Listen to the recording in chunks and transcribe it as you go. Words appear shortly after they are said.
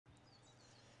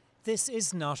This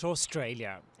is not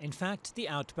Australia. In fact, the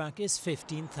outback is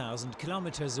 15,000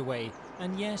 kilometres away,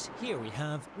 and yet here we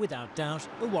have, without doubt,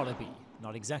 a wallaby,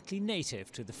 not exactly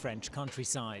native to the French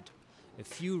countryside. A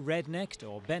few red-necked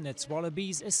or Bennett's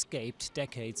wallabies escaped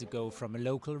decades ago from a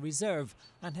local reserve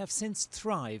and have since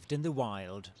thrived in the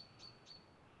wild.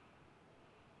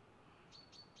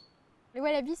 The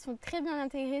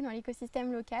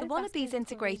Wallabies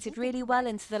integrated really well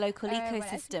into the local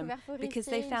ecosystem because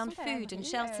they found food and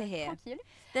shelter here.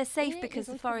 They're safe because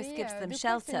the forest gives them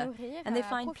shelter, and they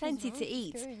find plenty to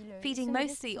eat, feeding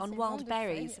mostly on wild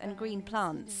berries and green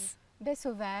plants.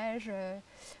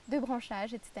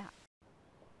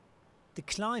 The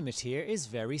climate here is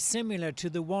very similar to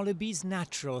the wallabies'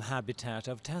 natural habitat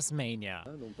of Tasmania.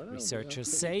 Researchers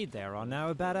say there are now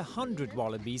about 100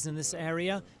 wallabies in this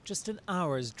area, just an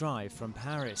hour's drive from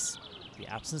Paris. The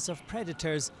absence of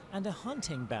predators and a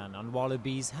hunting ban on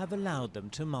wallabies have allowed them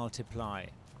to multiply.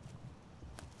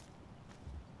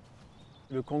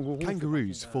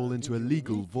 Kangaroos fall into a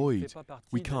legal void.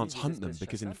 We can't hunt them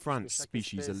because in France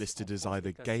species are listed as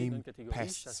either game,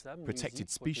 pests, protected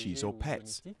species or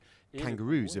pets.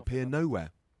 Kangaroos appear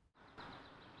nowhere.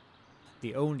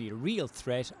 The only real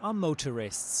threat are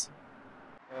motorists.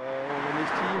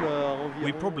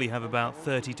 We probably have about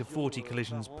 30 to 40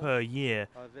 collisions per year.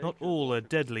 Not all are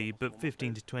deadly, but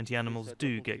 15 to 20 animals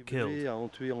do get killed.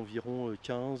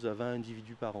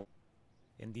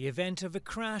 In the event of a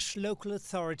crash, local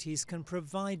authorities can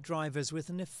provide drivers with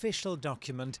an official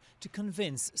document to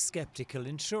convince skeptical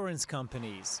insurance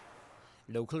companies.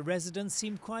 Local residents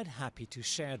seem quite happy to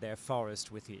share their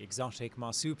forest with the exotic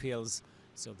marsupials,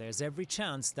 so there's every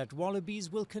chance that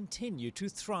wallabies will continue to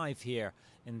thrive here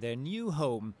in their new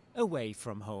home away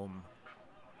from home.